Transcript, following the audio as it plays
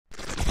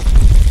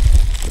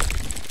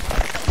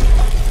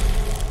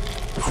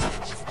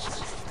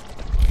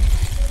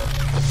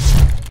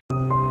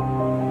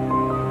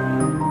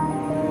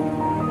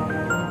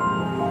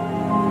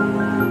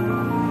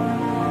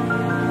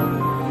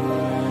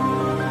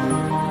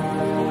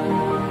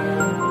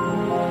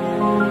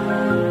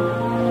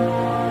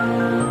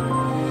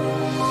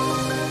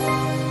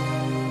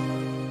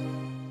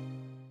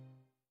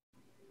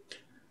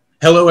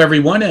Hello,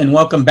 everyone, and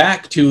welcome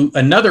back to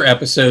another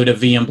episode of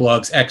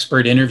VMblog's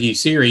expert interview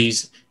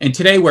series. And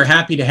today we're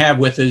happy to have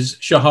with us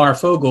Shahar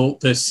Fogel,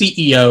 the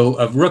CEO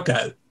of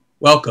Rookout.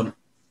 Welcome.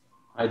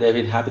 Hi,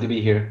 David. Happy to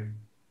be here.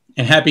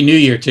 And Happy New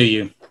Year to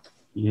you.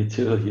 You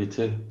too. You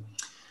too.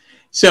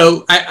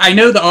 So I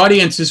know the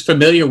audience is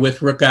familiar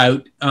with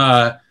Rookout.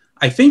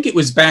 I think it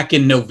was back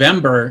in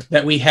November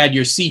that we had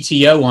your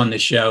CTO on the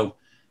show.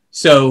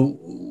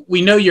 So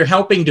we know you're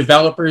helping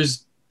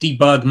developers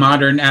debug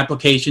modern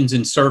applications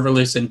in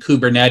serverless and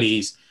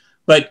Kubernetes.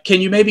 But can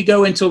you maybe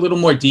go into a little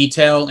more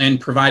detail and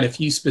provide a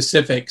few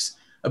specifics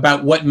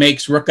about what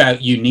makes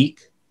Rookout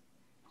unique?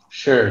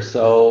 Sure.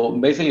 So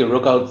basically,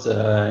 Rookout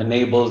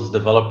enables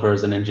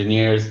developers and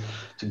engineers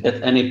to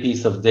get any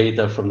piece of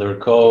data from their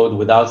code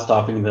without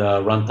stopping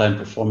the runtime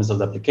performance of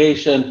the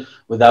application,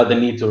 without the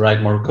need to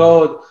write more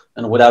code,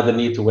 and without the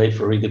need to wait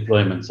for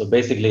redeployment. So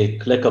basically,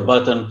 click a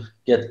button,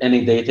 get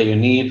any data you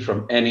need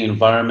from any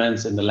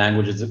environments in the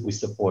languages that we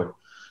support.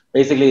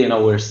 Basically,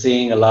 we're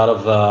seeing a lot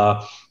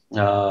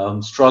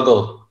of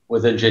struggle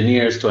with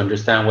engineers to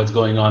understand what's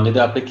going on in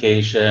the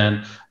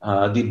application,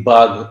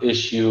 debug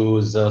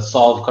issues,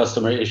 solve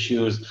customer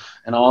issues,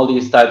 and all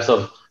these types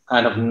of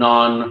kind of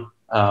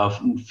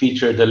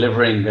non-feature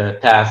delivering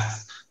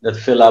tasks that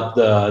fill up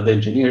the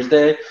engineer's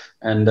day.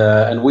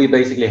 And we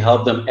basically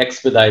help them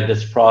expedite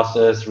this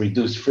process,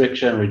 reduce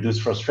friction, reduce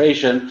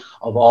frustration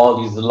of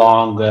all these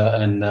long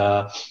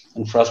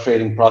and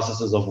frustrating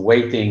processes of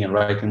waiting and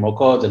writing more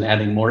code and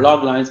adding more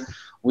log lines.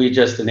 We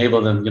just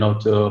enable them,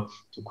 to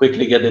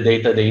quickly get the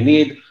data they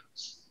need,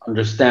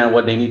 understand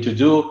what they need to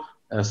do,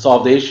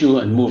 solve the issue,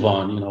 and move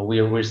on.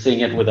 We're seeing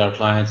it with our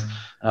clients.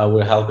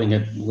 We're helping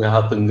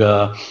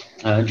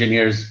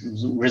engineers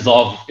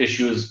resolve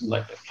issues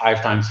like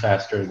 5 times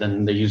faster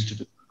than they used to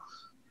do.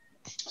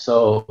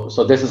 So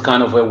this is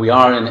kind of where we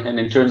are. And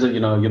in terms of,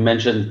 you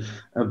mentioned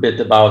a bit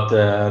about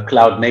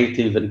cloud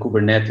native and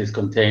Kubernetes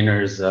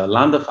containers,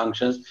 Lambda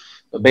functions.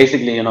 But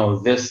basically,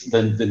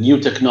 the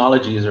new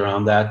technologies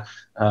around that,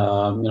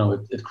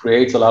 it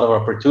creates a lot of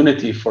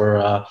opportunity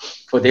for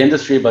the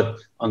industry. But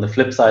on the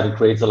flip side, it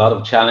creates a lot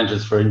of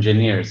challenges for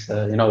engineers.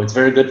 It's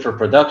very good for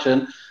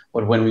production,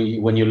 but when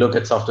you look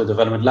at software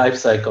development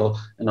lifecycle,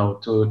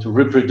 to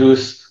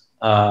reproduce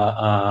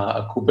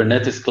a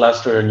Kubernetes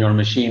cluster in your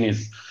machine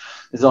is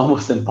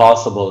almost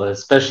impossible,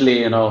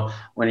 especially,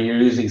 when you're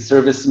using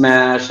service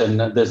mesh and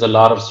there's a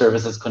lot of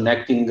services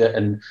connecting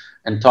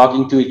and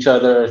talking to each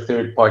other,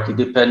 third-party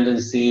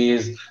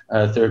dependencies,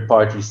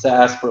 third-party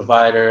SaaS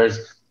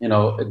providers.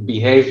 It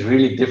behaves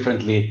really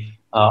differently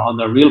on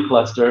the real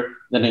cluster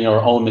than in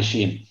your own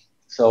machine.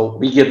 So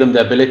we give them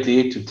the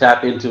ability to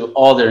tap into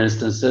all their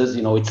instances.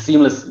 It's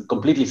seamless,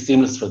 completely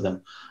seamless for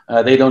them.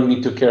 They don't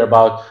need to care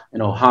about,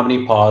 how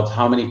many pods,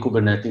 how many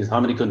Kubernetes, how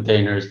many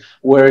containers,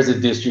 where is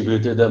it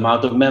distributed, the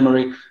amount of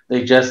memory.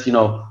 They just,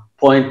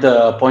 point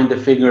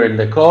the finger in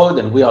the code,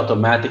 and we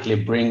automatically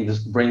bring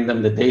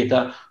them the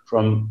data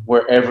from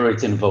wherever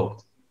it's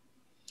invoked.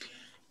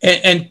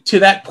 And to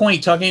that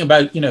point, talking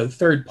about,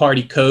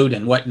 third-party code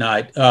and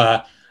whatnot,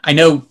 I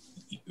know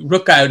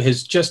Rookout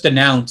has just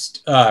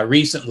announced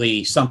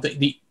recently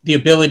the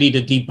ability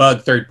to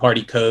debug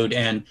third-party code.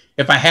 And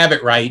if I have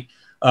it right,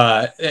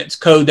 it's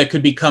code that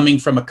could be coming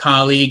from a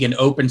colleague, an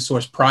open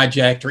source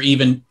project, or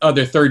even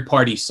other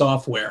third-party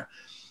software.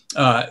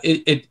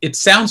 It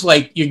sounds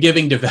like you're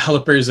giving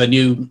developers a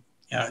new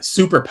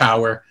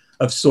superpower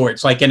of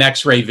sorts, like an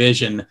X-ray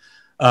vision.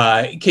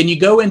 Can you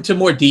go into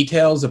more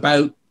details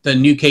about the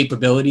new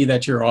capability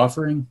that you're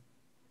offering?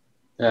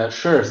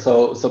 Sure.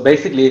 So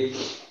basically,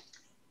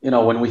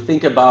 when we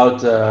think about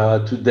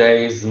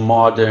today's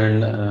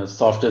modern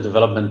software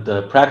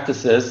development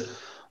practices,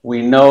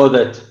 we know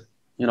that,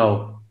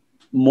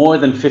 more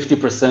than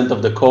 50%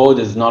 of the code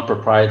is not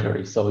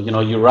proprietary. So,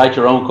 you write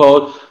your own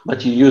code,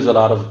 but you use a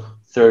lot of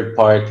third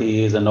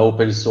parties and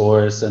open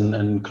source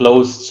and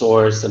closed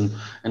source and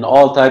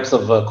all types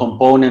of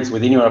components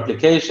within your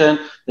application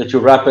that you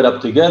wrap it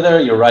up together.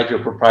 You write your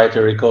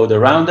proprietary code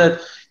around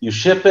it, you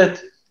ship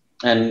it,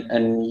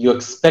 and you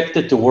expect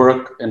it to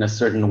work in a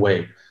certain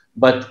way.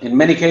 But in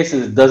many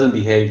cases, it doesn't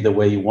behave the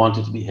way you want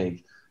it to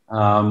behave.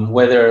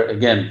 Whether,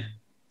 again,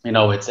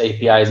 it's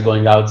APIs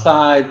going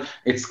outside,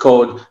 it's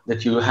code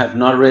that you have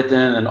not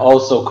written, and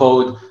also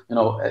code,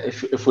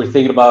 if we're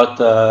thinking about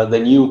the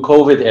new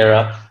COVID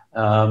era,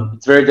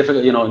 it's very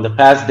difficult, in the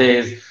past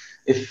days,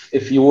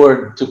 if you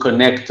were to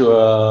connect to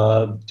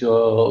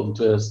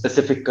a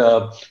specific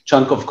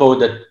chunk of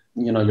code that,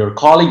 your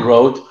colleague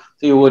wrote,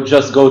 so you would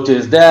just go to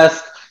his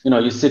desk,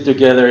 you sit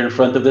together in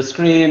front of the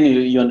screen,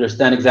 you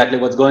understand exactly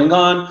what's going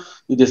on,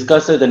 you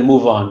discuss it and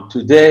move on.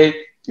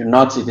 Today, you're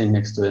not sitting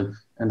next to him,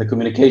 and the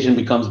communication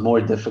becomes more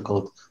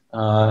difficult.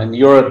 And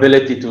your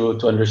ability to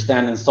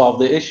understand and solve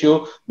the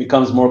issue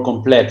becomes more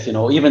complex.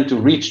 Even to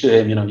reach to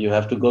him, you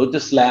have to go to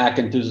Slack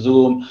and to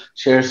Zoom,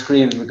 share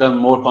screens, become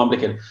more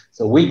complicated.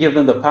 So we give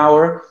them the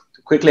power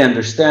to quickly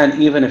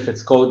understand, even if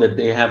it's code that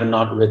they have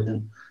not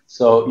written.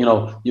 So,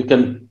 you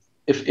can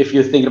if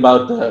you think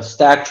about the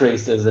stack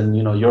traces, and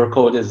your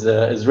code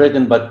is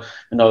written, but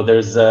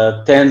there's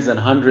tens and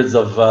hundreds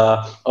of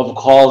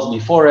calls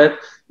before it,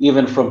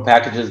 even from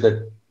packages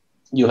that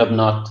you have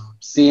not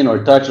seen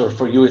or touched, or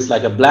for you it's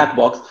like a black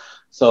box.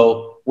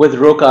 So with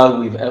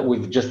Rookout,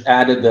 we've just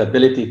added the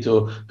ability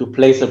to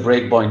place a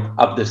breakpoint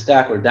up the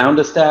stack or down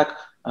the stack.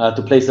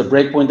 To place a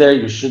breakpoint there,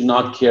 you should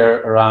not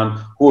care around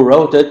who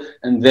wrote it,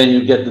 and then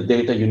you get the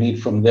data you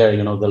need from there.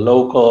 The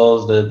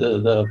locals,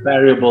 the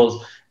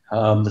variables,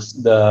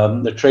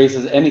 the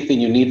traces,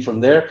 anything you need from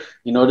there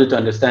in order to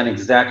understand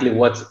exactly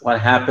what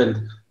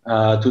happened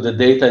to the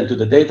data and to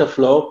the data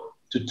flow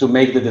to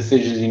make the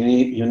decisions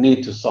you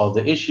need to solve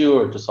the issue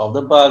or to solve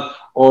the bug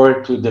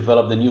or to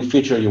develop the new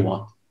feature you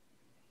want.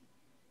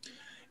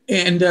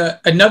 And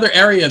another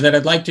area that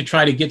I'd like to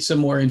try to get some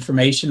more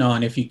information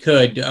on, if you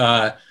could,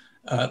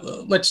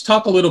 let's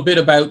talk a little bit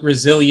about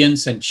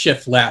resilience and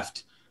shift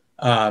left.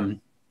 A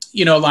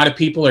lot of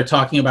people are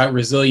talking about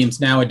resilience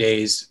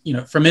nowadays,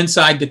 from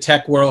inside the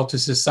tech world to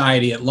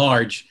society at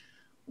large.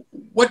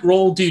 What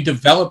role do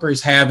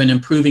developers have in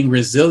improving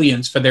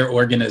resilience for their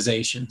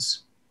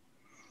organizations?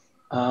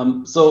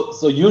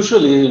 So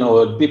usually,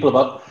 when people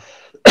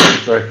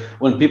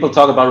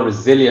talk about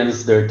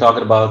resilience, they're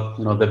talking about,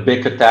 the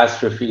big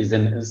catastrophes,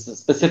 and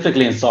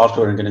specifically in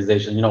software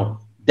organization,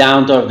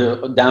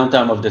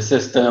 downtime of the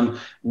system,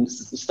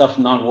 stuff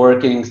not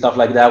working, stuff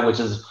like that, which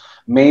is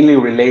mainly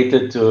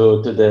related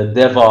to the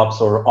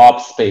DevOps or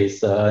Ops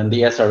space and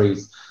the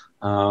SREs.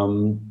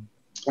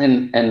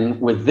 And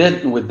with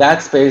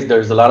that space,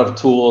 there's a lot of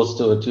tools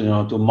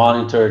to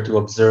monitor, to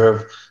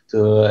observe,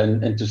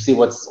 and to see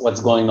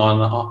what's going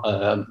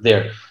on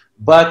there.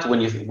 But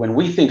when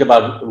we think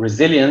about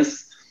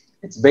resilience,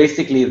 it's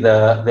basically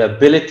the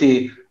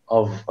ability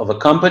of a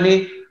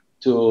company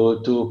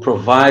to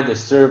provide the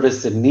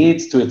service it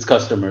needs to its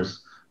customers,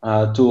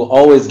 to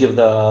always give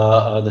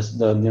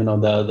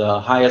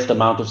the highest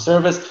amount of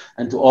service,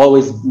 and to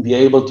always be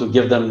able to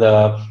give them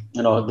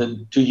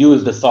to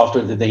use the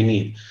software that they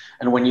need.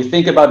 And when you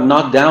think about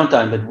not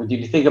downtime, but when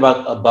you think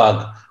about a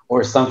bug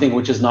or something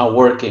which is not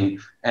working,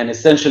 and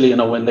essentially,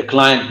 when the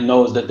client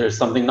knows that there's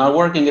something not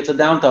working, it's a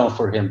downtime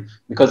for him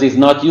because he's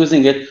not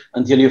using it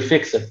until you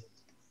fix it.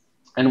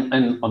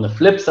 And on the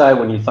flip side,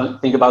 when you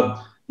think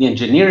about the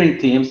engineering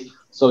teams,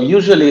 so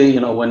usually,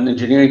 when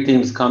engineering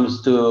teams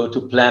comes to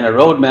plan a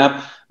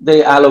roadmap,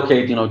 they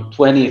allocate,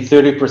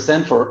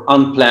 20-30% for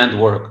unplanned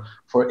work,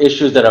 for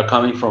issues that are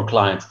coming from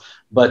clients.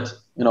 But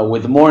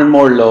with more and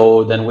more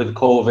load, and with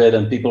COVID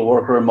and people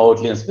work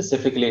remotely, and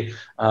specifically,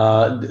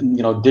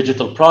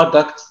 digital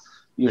products,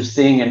 you're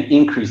seeing an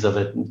increase of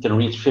it. It can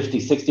reach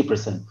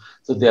 50-60%.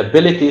 So the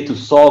ability to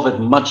solve it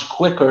much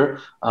quicker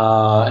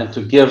and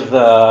to give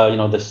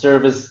the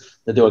service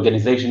that the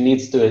organization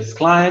needs to its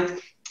client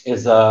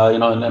is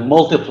a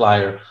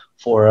multiplier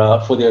for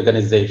the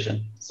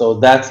organization. So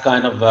that's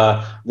kind of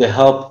the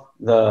help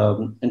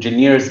the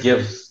engineers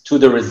give to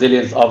the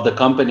resilience of the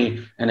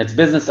company and its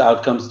business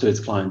outcomes to its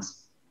clients.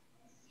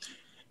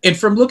 And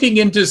from looking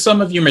into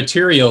some of your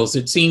materials,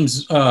 it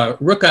seems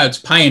Rookout's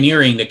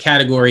pioneering the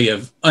category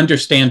of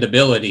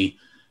understandability.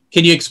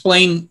 Can you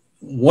explain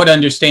what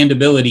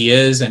understandability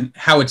is and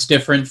how it's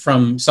different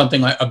from something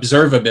like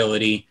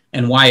observability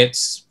and why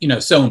it's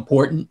so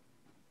important?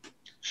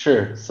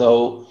 Sure.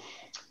 So,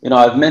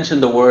 I've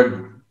mentioned the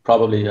word,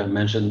 probably I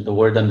mentioned the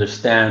word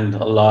understand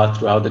a lot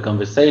throughout the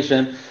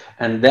conversation.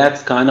 And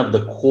that's kind of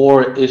the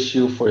core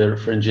issue for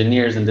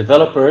engineers and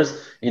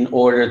developers in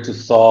order to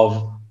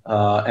solve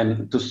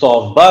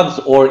bugs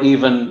or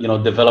even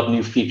develop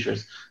new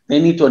features.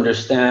 They need to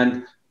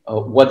understand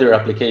what their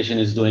application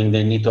is doing.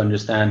 They need to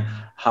understand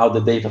how the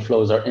data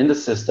flows are in the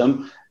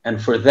system.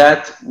 And for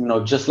that,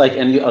 just like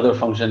any other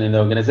function in the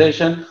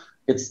organization,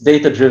 it's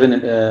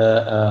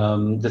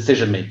data-driven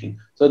decision making.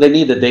 So they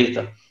need the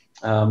data.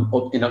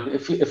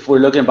 If we're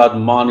looking about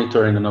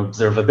monitoring and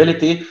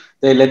observability,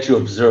 they let you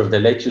observe, they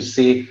let you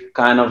see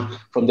kind of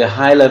from the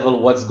high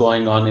level what's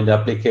going on in the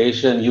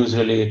application,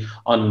 usually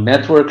on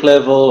network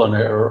level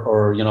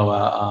or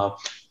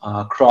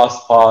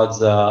cross pods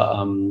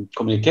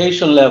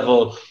communication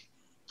level.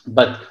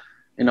 But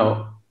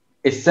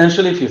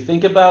essentially, if you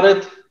think about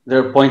it,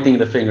 they're pointing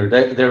the finger.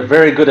 They're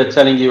very good at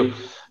telling you,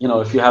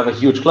 if you have a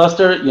huge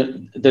cluster,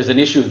 there's an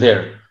issue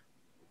there.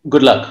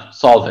 Good luck,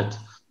 solve it.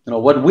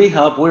 What we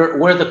help,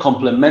 we're the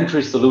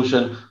complementary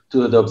solution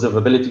to the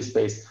observability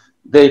space.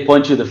 They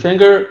point you the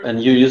finger,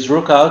 and you use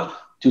Rookout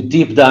to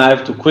deep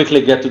dive, to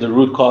quickly get to the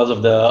root cause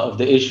of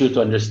the issue,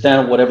 to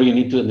understand whatever you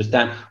need to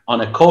understand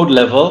on a code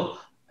level,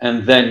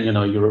 and then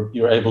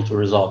you're able to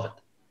resolve it.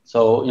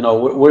 So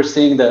we're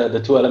seeing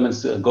the two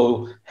elements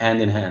go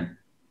hand in hand.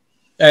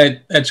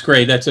 That's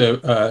great. That's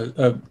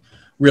a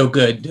real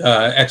good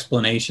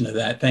explanation of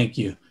that. Thank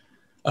you.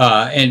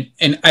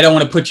 And I don't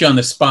want to put you on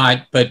the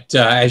spot, but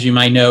as you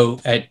might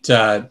know, at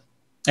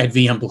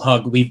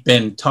VMblog, we've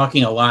been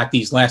talking a lot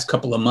these last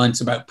couple of months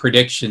about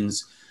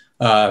predictions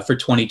for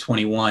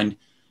 2021.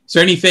 Is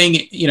there anything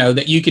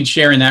that you can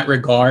share in that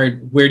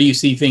regard? Where do you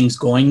see things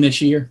going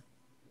this year?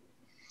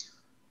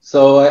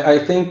 So I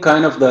think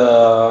kind of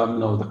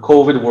the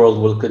COVID world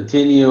will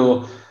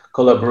continue.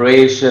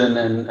 Collaboration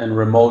and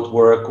remote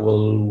work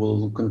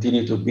will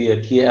continue to be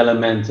a key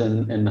element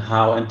in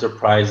how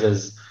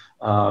enterprises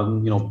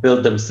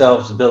build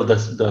themselves, build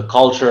the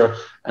culture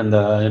and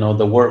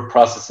the work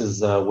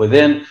processes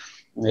within.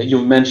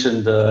 You've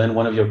mentioned in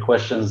one of your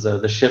questions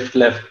the shift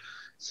left.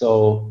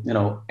 So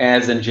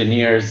as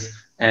engineers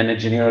and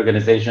engineer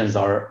organizations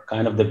are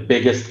kind of the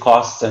biggest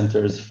cost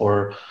centers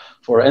for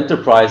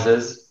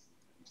enterprises.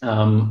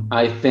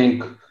 I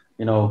think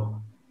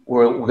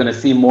we're going to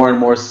see more and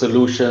more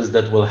solutions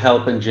that will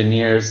help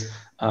engineers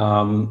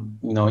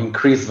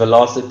increase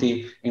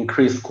velocity,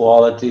 increase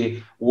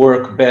quality,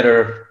 work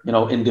better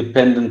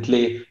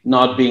independently,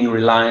 not being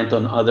reliant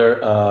on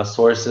other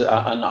sources,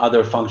 on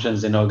other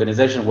functions in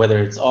organization, whether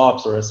it's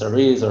ops or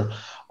SREs or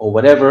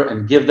whatever,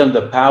 and give them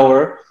the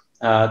power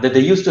that they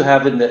used to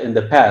have in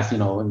the past.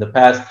 In the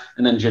past,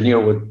 an engineer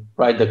would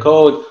write the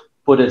code,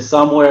 put it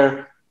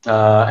somewhere,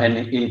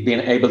 and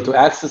being able to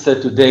access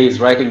it. Today is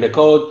writing the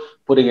code,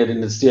 putting it in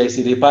the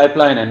CI/CD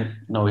pipeline,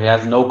 and he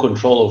has no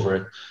control over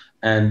it.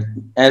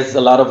 And as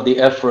a lot of the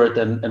effort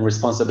and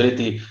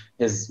responsibility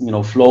is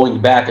flowing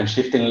back and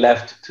shifting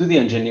left to the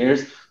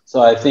engineers,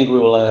 so I think we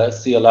will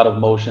see a lot of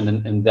motion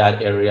in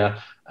that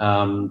area.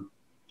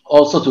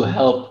 Also to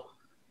help,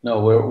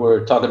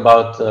 we're talking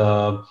about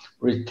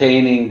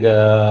retaining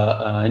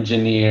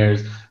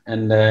engineers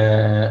and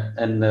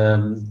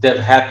dev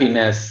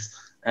happiness,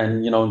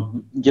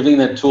 and giving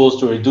them tools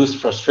to reduce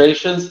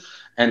frustrations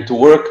and to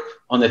work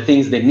on the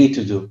things they need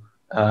to do,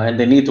 and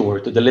they need to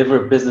work to deliver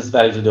business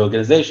value to the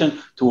organization,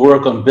 to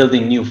work on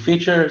building new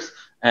features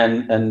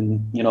and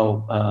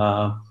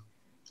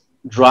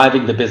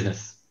driving the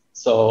business.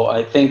 So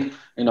I think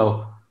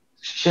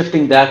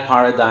shifting that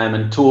paradigm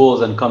and tools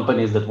and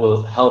companies that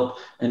will help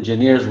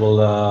engineers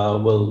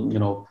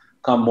will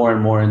come more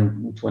and more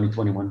in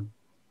 2021.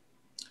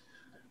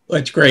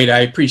 That's great.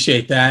 I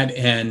appreciate that.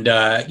 And,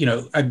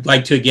 I'd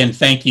like to again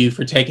thank you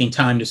for taking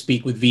time to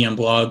speak with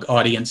VMblog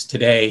audience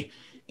today.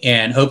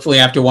 And hopefully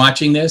after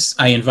watching this,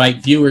 I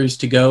invite viewers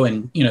to go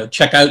and,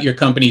 check out your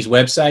company's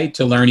website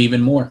to learn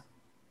even more.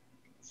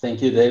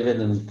 Thank you,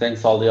 David. And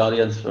thanks all the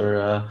audience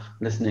for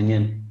listening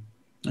in.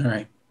 All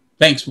right.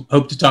 Thanks.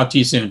 Hope to talk to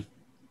you soon.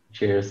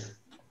 Cheers.